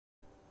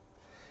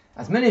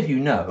As many of you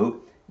know,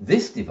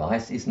 this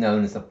device is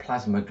known as a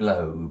plasma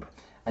globe,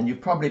 and you've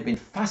probably been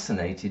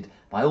fascinated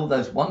by all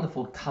those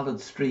wonderful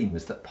coloured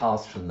streams that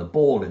pass from the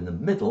ball in the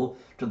middle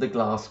to the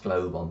glass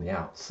globe on the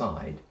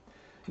outside.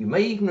 You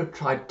may even have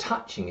tried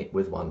touching it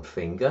with one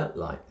finger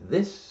like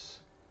this,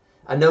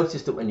 and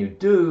notice that when you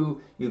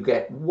do, you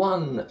get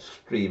one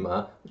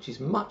streamer which is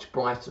much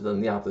brighter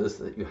than the others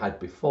that you had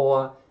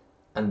before,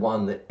 and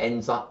one that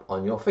ends up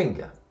on your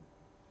finger.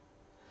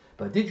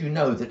 But did you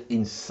know that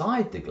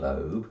inside the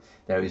globe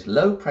there is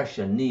low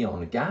pressure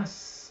neon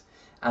gas,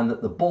 and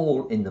that the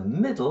ball in the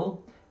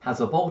middle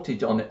has a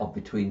voltage on it of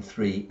between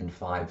 3,000 and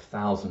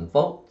 5,000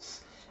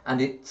 volts,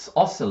 and it's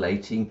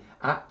oscillating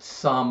at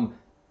some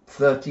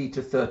 30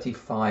 to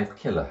 35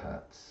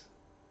 kilohertz?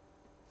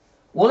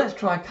 Well, let's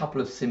try a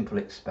couple of simple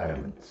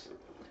experiments.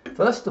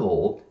 First of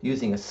all,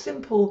 using a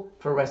simple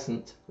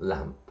fluorescent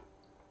lamp.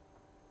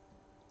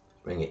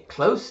 Bring it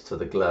close to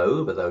the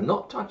globe, although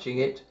not touching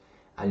it,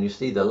 and you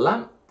see the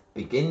lamp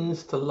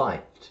begins to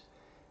light.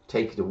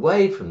 Take it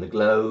away from the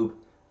globe,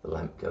 the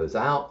lamp goes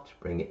out,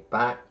 bring it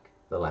back,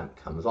 the lamp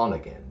comes on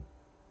again.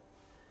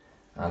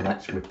 And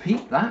let's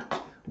repeat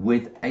that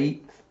with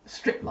a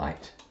strip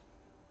light.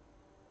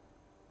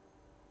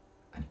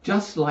 And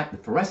just like the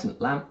fluorescent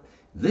lamp,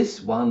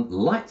 this one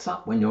lights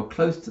up when you're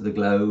close to the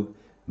globe.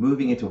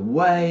 Moving it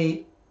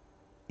away,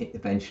 it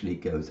eventually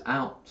goes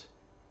out,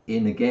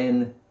 in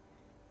again,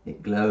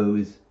 it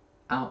glows,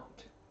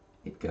 out,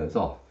 it goes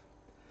off.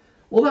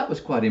 Well, that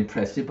was quite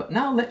impressive, but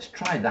now let's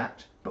try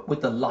that, but with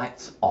the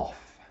lights off.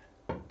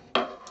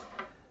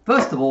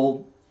 First of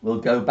all, we'll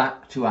go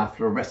back to our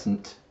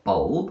fluorescent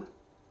bulb,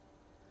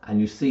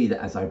 and you see that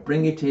as I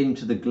bring it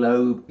into the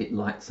globe, it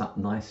lights up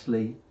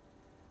nicely.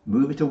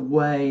 Move it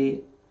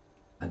away,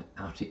 and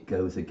out it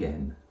goes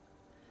again.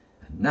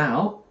 And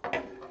now,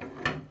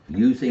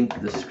 using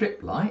the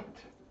strip light,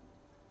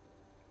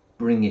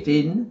 bring it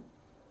in,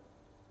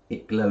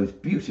 it glows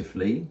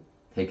beautifully.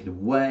 Take it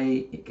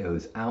away, it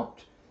goes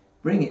out.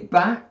 Bring it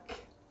back,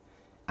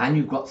 and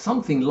you've got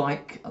something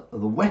like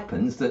the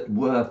weapons that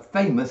were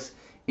famous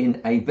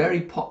in a very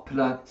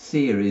popular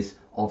series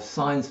of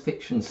science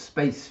fiction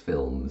space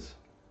films.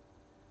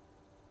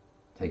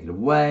 Take it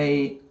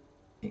away,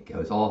 it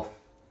goes off.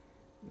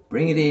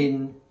 Bring it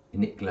in,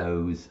 and it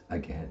glows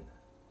again.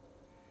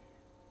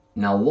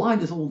 Now, why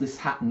does all this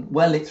happen?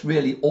 Well, it's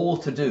really all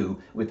to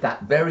do with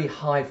that very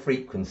high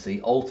frequency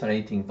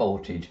alternating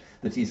voltage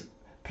that is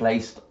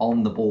placed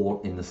on the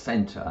ball in the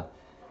centre,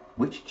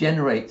 which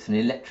generates an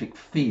electric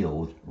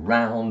field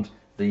round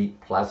the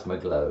plasma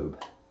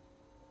globe.